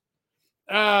clubhouse.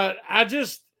 I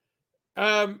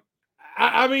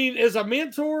mean, as a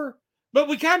mentor, but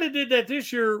we kind of did that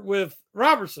this year with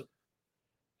Robertson.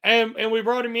 And we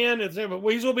brought him in and said, well,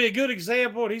 he's going to be a good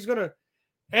example, and he's going to,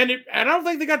 and I don't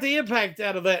think they got the impact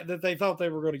out of that they thought they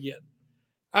were going to get.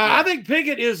 I think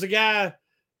Pickett is the guy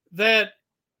that,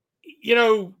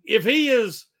 if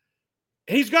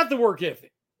he's got the work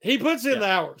ethic. He puts in the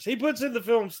hours. He puts in the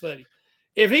film study.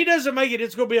 If he doesn't make it,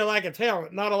 it's going to be a lack of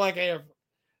talent, not a lack of effort.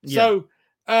 Yeah. So,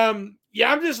 I'm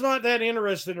just not that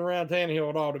interested around Tannehill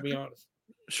at all, to be honest.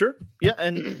 Sure. Yeah,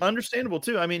 and understandable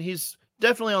too. I mean, he's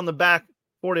definitely on the back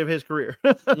 40 of his career.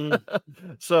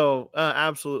 So,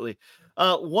 absolutely.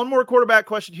 One more quarterback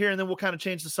question here, and then we'll kind of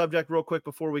change the subject real quick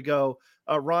before we go.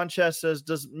 Ron Chess says,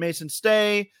 does Mason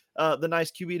stay? The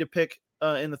nice QB to pick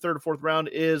in the 3rd or 4th round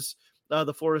is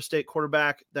the Florida State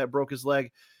quarterback that broke his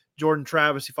leg, Jordan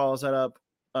Travis. He follows that up.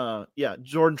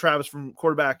 Jordan Travis from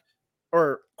quarterback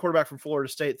from Florida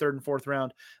State, 3rd and 4th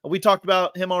round. We talked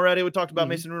about him already. We talked about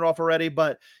Mason Rudolph already,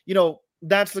 but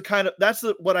that's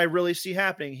what I really see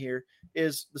happening here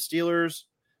is the Steelers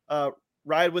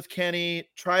ride with Kenny,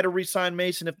 try to re-sign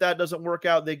Mason. If that doesn't work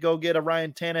out, they go get a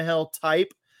Ryan Tannehill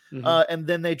type, and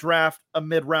then they draft a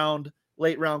mid-round,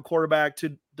 late-round quarterback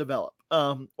to develop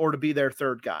or to be their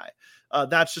 3rd guy.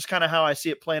 That's just kind of how I see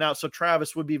it playing out. So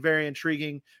Travis would be very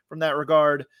intriguing from that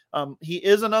regard. He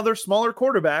is another smaller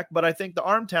quarterback, but I think the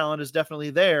arm talent is definitely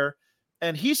there.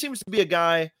 And he seems to be a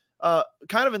guy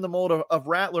kind of in the mold of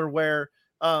Rattler where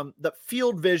the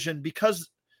field vision, because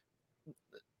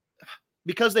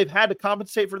they've had to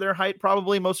compensate for their height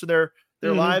probably most of their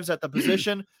lives at the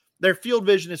position, their field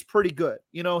vision is pretty good.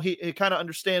 He kind of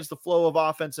understands the flow of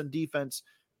offense and defense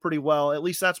pretty well. At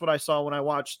least that's what I saw when I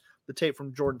watched the tape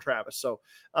from Jordan Travis. So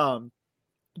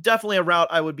definitely a route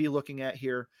I would be looking at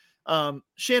here.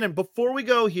 Shannon, before we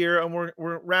go here, and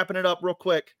we're wrapping it up real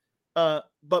quick,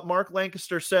 but Mark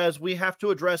Lancaster says we have to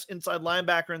address inside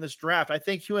linebacker in this draft. I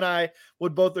think you and I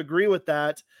would both agree with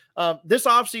that. This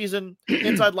offseason,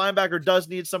 inside linebacker does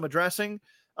need some addressing,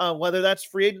 whether that's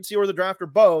free agency or the draft or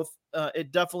both.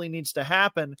 It definitely needs to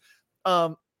happen.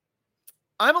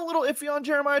 I'm a little iffy on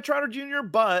Jeremiah Trotter Jr.,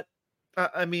 but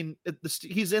I mean,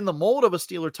 he's in the mold of a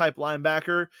Steeler type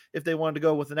linebacker if they wanted to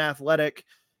go with an athletic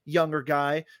younger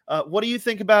guy. What do you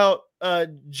think about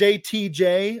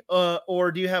JTJ,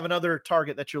 or do you have another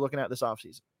target that you're looking at this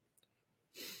offseason?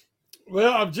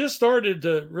 Well, I've just started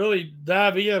to really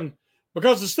dive in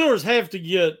because the Steelers have to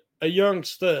get a young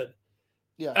stud.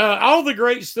 Yeah. All the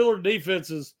great Steeler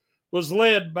defenses was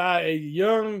led by a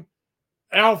young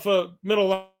alpha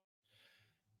middle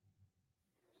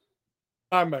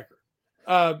linebacker.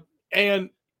 And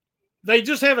they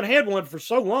just haven't had one for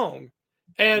so long.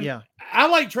 And I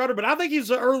like Trotter, but I think he's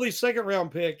an early 2nd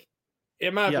round pick,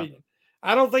 in my opinion.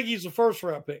 I don't think he's a 1st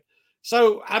round pick.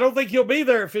 So I don't think he'll be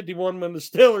there at 51 when the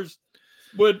Steelers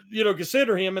would,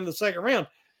 consider him in the 2nd round.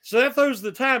 So that throws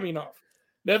the timing off.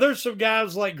 Now there's some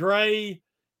guys like Gray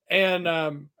and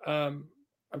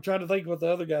I'm trying to think what the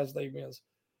other guy's name is.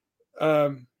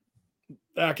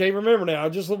 I can't remember now. I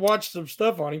just watched some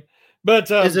stuff on him.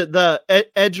 But is it the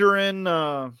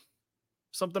Edgerrin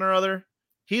something or other?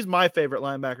 He's my favorite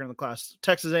linebacker in the class.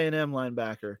 Texas A&M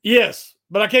linebacker. Yes,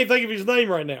 but I can't think of his name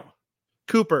right now.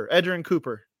 Edgerrin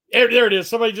Cooper. There it is.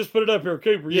 Somebody just put it up here.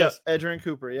 Cooper. Yes, Edgerrin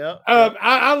Cooper. Yeah.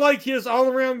 I like his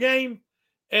all-around game,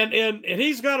 and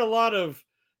he's got a lot of.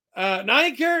 Now I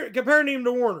ain't comparing him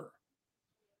to Warner,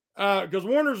 because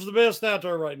Warner's the best out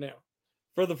there right now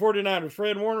for the 49ers,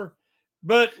 Fred Warner.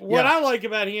 But what I like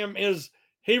about him is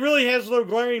he really has no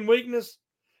glaring weakness,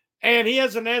 and he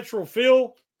has a natural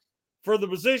feel for the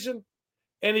position,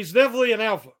 and he's definitely an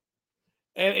alpha.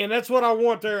 And that's what I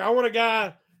want there. I want a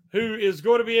guy who is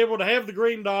going to be able to have the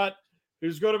green dot,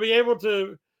 who's going to be able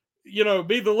to,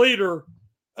 be the leader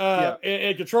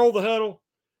and control the huddle.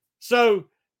 So,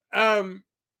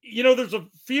 there's a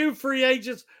few free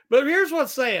agents, but here's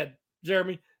what's sad,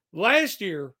 Jeremy. Last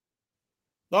year,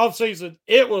 the offseason,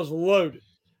 it was loaded.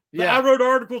 Yeah. I wrote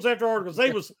articles after articles.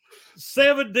 They was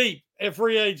 7 deep at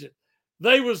free agent.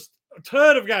 They was a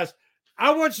ton of guys.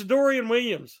 I watched Dorian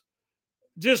Williams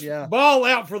just ball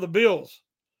out for the Bills.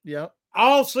 Yeah.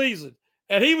 All season.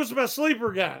 And he was my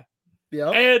sleeper guy. Yeah.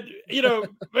 And,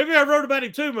 maybe I wrote about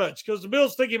him too much because the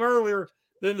Bills took him earlier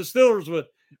than the Steelers would.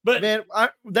 But man,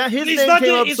 his name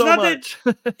came up so much.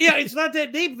 It's not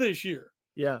that deep this year.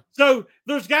 Yeah. So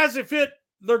there's guys that fit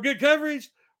their good coverage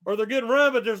or their good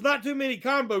run, but there's not too many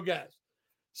combo guys.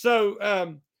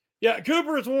 So,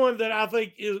 Cooper is one that I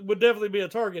think would definitely be a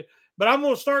target. But I'm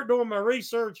going to start doing my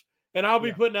research, and I'll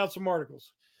be putting out some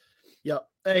articles. Yeah.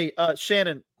 Hey,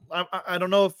 Shannon, I don't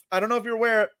know if you're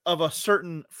aware of a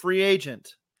certain free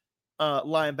agent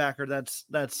linebacker that's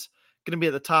going to be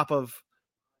at the top of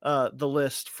the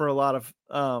list for a lot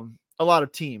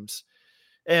of teams,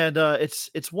 and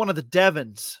it's one of the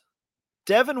Devons.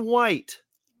 Devin White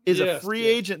is a free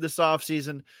agent this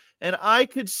offseason, and I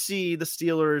could see the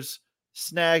Steelers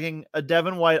snagging a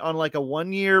Devin White on like a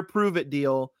 1-year prove it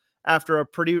deal after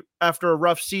a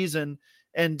rough season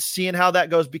and seeing how that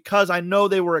goes, because I know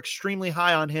they were extremely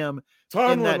high on him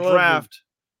in that draft.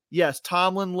 Yes,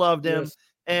 Tomlin loved him. Yes.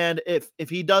 And if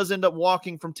he does end up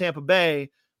walking from Tampa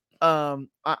Bay,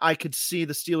 I could see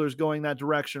the Steelers going that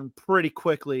direction pretty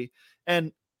quickly.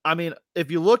 And I mean,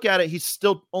 if you look at it, he's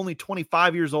still only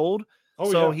 25 years old.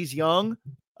 He's young.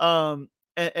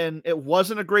 And it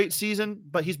wasn't a great season,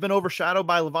 but he's been overshadowed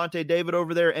by Levante David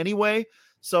over there anyway.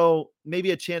 So maybe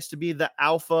a chance to be the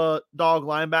alpha dog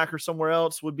linebacker somewhere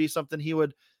else would be something he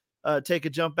would take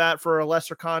a jump at for a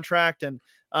lesser contract. And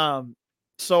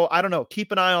so I don't know,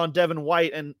 keep an eye on Devin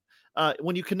White. And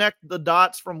when you connect the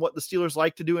dots from what the Steelers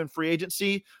like to do in free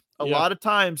agency, a lot of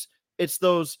times it's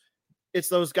those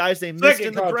guys they missed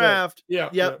in the draft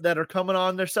that are coming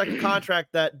on their second contract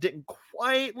that didn't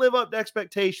quite live up to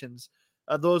expectations.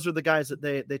 Those are the guys that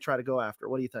they try to go after.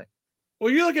 What do you think?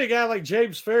 Well, you look at a guy like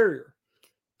James Ferrier.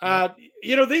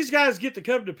 These guys get to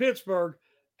come to Pittsburgh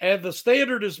and the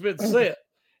standard has been set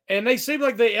and they seem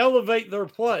like they elevate their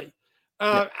play.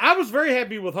 I was very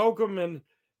happy with Holcomb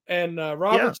and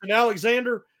Roberts and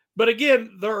Alexander, but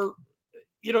again, they're,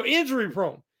 injury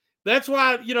prone. That's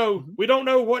why, we don't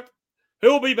know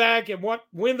who'll be back and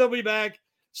when they'll be back.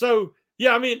 So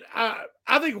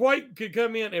I think White could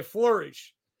come in and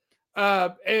flourish.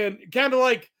 And kind of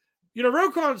like,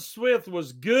 Roquan Smith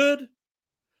was good,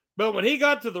 but when he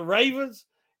got to the Ravens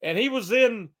and he was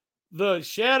in the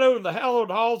shadow and the hallowed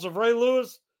halls of Ray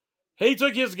Lewis, he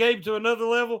took his game to another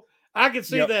level. I could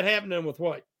see that happening with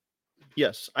White.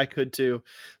 Yes, I could too.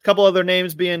 A couple other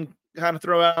names being kind of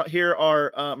thrown out here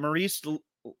are Maurice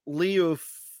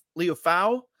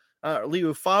Liufau.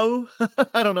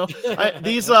 I don't know.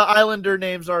 These Islander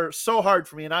names are so hard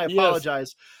for me, and I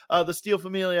apologize. The Steel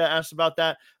Familia asked about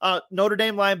that. Notre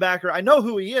Dame linebacker. I know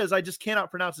who he is. I just cannot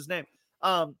pronounce his name.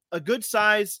 A good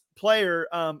size player.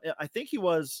 I think he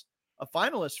was a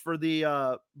finalist for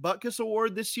the Butkus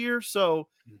Award this year. So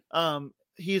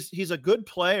he's a good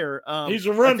player. He's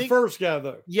a run first guy,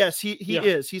 though. Yes, he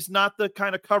is. He's not the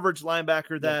kind of coverage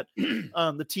linebacker that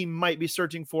the team might be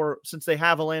searching for, since they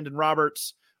have a Landon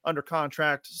Roberts under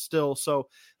contract still. So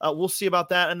we'll see about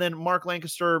that. And then Mark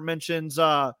Lancaster mentions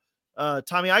Tommy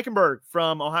Eichenberg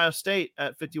from Ohio State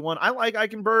at 51. I like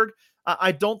Eichenberg.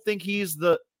 I don't think he's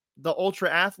the ultra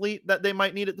athlete that they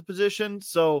might need at the position.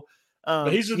 So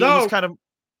but he's a dog. He's kind of,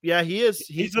 he is.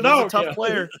 He's a dog, a tough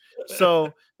player.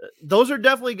 So those are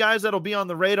definitely guys that'll be on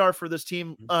the radar for this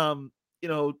team.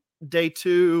 Day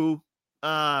 2,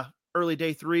 early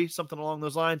day 3, something along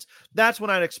those lines. That's when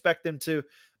I'd expect them to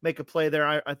make a play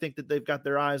there. I think that they've got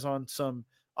their eyes on some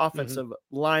offensive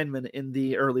linemen in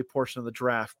the early portion of the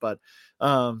draft. But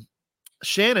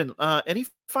Shannon, any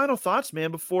final thoughts,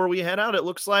 man, before we head out? It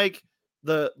looks like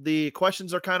the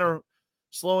questions are kind of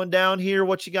slowing down here.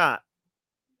 What you got?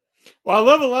 Well, I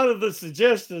love a lot of the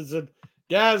suggestions and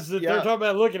guys that they're talking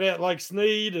about looking at, like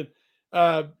Sneed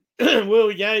and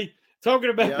Willie Gay, talking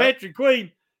about Patrick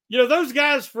Queen. Those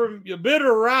guys from your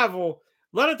bitter rival,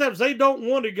 a lot of times they don't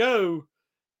want to go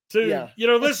to,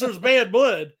 unless there's bad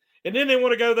blood, and then they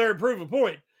want to go there and prove a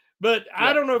point. But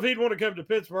I don't know if he'd want to come to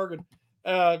Pittsburgh.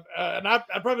 And I'd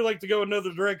probably like to go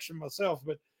another direction myself.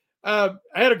 But I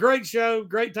had a great show,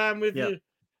 great time with you.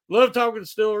 Love talking to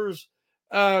Steelers.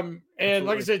 And Absolutely.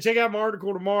 Like I said, check out my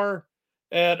article tomorrow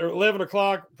at 11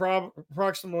 o'clock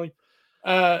approximately.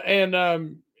 And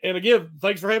again,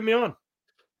 thanks for having me on.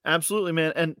 Absolutely,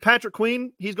 man. And Patrick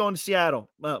Queen, he's going to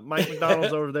Seattle. Mike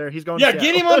McDonald's over there. He's going to Seattle.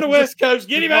 Get him on the West Coast.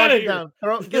 Get him out of here.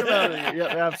 Get him out of here.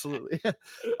 Yeah, absolutely.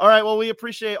 All right. Well, we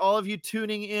appreciate all of you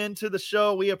tuning in to the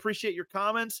show. We appreciate your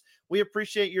comments. We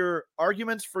appreciate your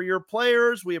arguments for your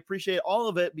players. We appreciate all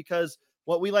of it, because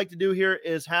what we like to do here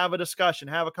is have a discussion,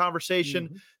 have a conversation.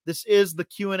 Mm-hmm. This is the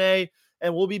Q&A,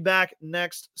 and we'll be back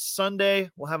next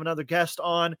Sunday. We'll have another guest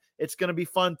on. It's going to be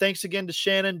fun. Thanks again to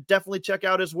Shannon. Definitely check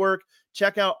out his work.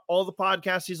 Check out all the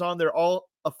podcasts he's on. They're all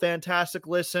a fantastic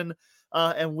listen.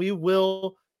 And we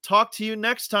will talk to you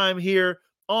next time here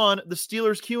on the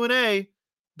Steelers Q&A.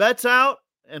 Bets out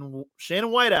and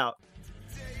Shannon White out.